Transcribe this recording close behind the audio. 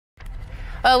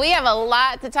Well, we have a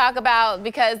lot to talk about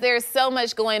because there's so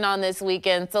much going on this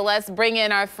weekend. So let's bring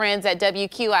in our friends at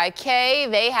WQIK.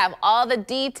 They have all the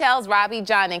details. Robbie,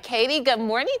 John, and Katie, good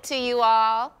morning to you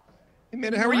all. Hey,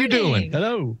 man, how are you doing?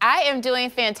 Hello. I am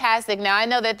doing fantastic. Now, I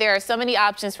know that there are so many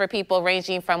options for people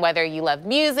ranging from whether you love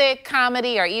music,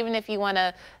 comedy, or even if you want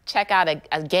to check out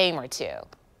a game or two.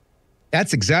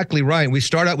 That's exactly right. We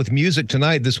start out with music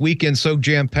tonight. This weekend so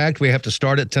jam-packed, we have to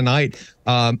start it tonight.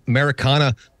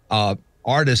 Americana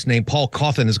artist named Paul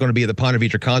Coffin is going to be at the Ponte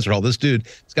Vedra Concert Hall. This dude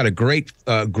has got a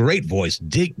great voice,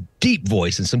 deep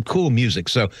voice, and some cool music.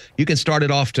 So you can start it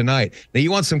off tonight. Now,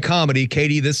 you want some comedy.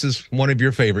 Katie, this is one of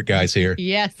your favorite guys here.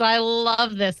 Yes, I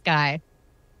love this guy.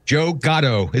 Joe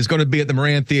Gatto is going to be at the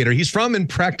Moran Theater. He's from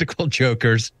Impractical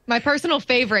Jokers. My personal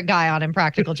favorite guy on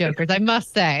Impractical Jokers, I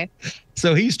must say.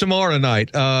 So he's tomorrow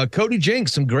night. Cody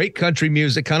Jinks, some great country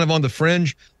music, kind of on the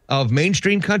fringe of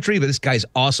mainstream country, but this guy's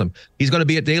awesome. He's going to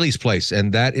be at Daly's Place,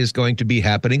 and that is going to be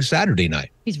happening Saturday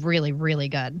night. He's really, really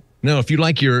good. Now, if you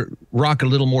like your rock a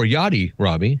little more yachty,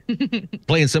 Robbie,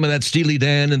 playing some of that Steely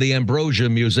Dan and the Ambrosia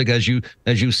music as you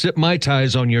sip Mai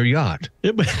Tais on your yacht. I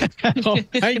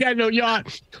ain't got no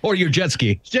yacht. Or your jet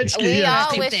ski. Jet ski. We Yeah.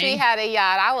 all wish we had a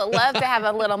yacht. I would love to have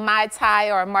a little Mai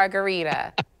Tai or a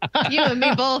margarita. You and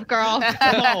me both, girl.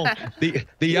 The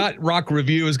Yacht Rock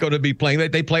Review is going to be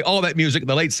playing. They play all that music in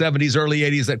the late 70s, early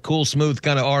 80s, that cool, smooth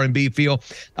kind of R&B feel.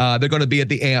 They're going to be at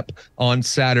the AMP on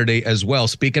Saturday as well.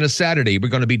 Speaking of Saturday, we're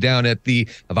going to be down at the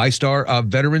ViStar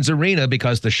Veterans Arena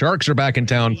because the Sharks are back in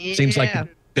town. Yeah. Seems like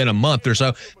been a month or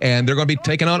so, and they're going to be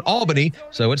taking on Albany.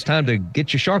 So it's time to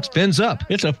get your Sharks fins up.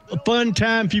 It's a fun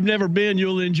time. If you've never been,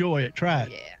 you'll enjoy it. Try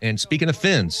it. Yeah. And speaking of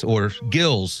fins or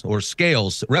gills or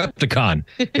scales, Repticon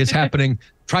is happening.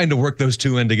 Trying to work those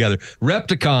two in together.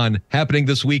 Repticon happening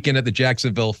this weekend at the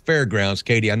Jacksonville Fairgrounds.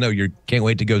 Katie, I know you can't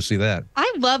wait to go see that.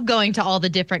 I love going to all the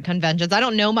different conventions. I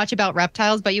don't know much about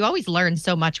reptiles, but you always learn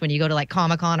so much when you go to like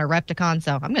Comic-Con or Repticon,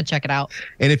 so I'm going to check it out.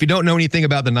 And if you don't know anything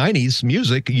about the 90s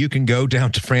music, you can go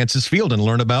down to Francis Field and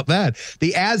learn about that.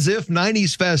 The As If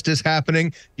 90s Fest is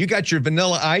happening. You got your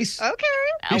Vanilla Ice. Okay.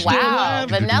 Oh, He's still wow. alive?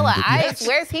 Vanilla Ice, Yes.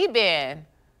 where's he been?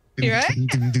 You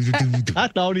right? I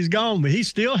thought he's gone, but he's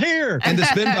still here. And the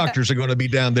Spin Doctors are going to be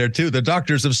down there, too. The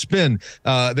Doctors of Spin,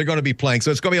 they're going to be playing.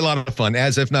 So it's going to be a lot of fun.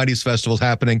 As If 90s Festival is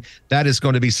happening. That is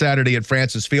going to be Saturday at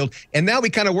Francis Field. And now we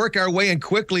kind of work our way in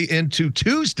quickly into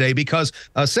Tuesday because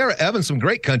Sarah Evans, some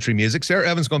great country music. Sarah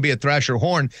Evans is going to be at Thrasher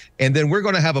Horn. And then we're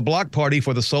going to have a block party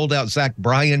for the sold-out Zach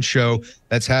Bryan show.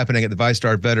 That's happening at the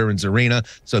ViStar Veterans Arena.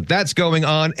 So that's going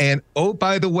on. And, oh,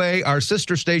 by the way, our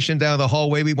sister station down the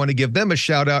hallway, we want to give them a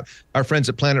shout-out. Our friends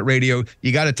at Planet Radio,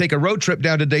 you got to take a road trip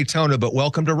down to Daytona, but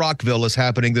Welcome to Rockville is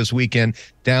happening this weekend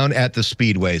down at the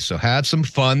Speedway. So have some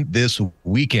fun this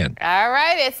weekend. All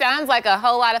right. It sounds like a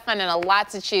whole lot of fun and a lot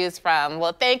to choose from.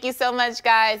 Well, thank you so much,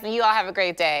 guys, and you all have a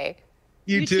great day.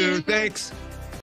 You You too. too. Thanks.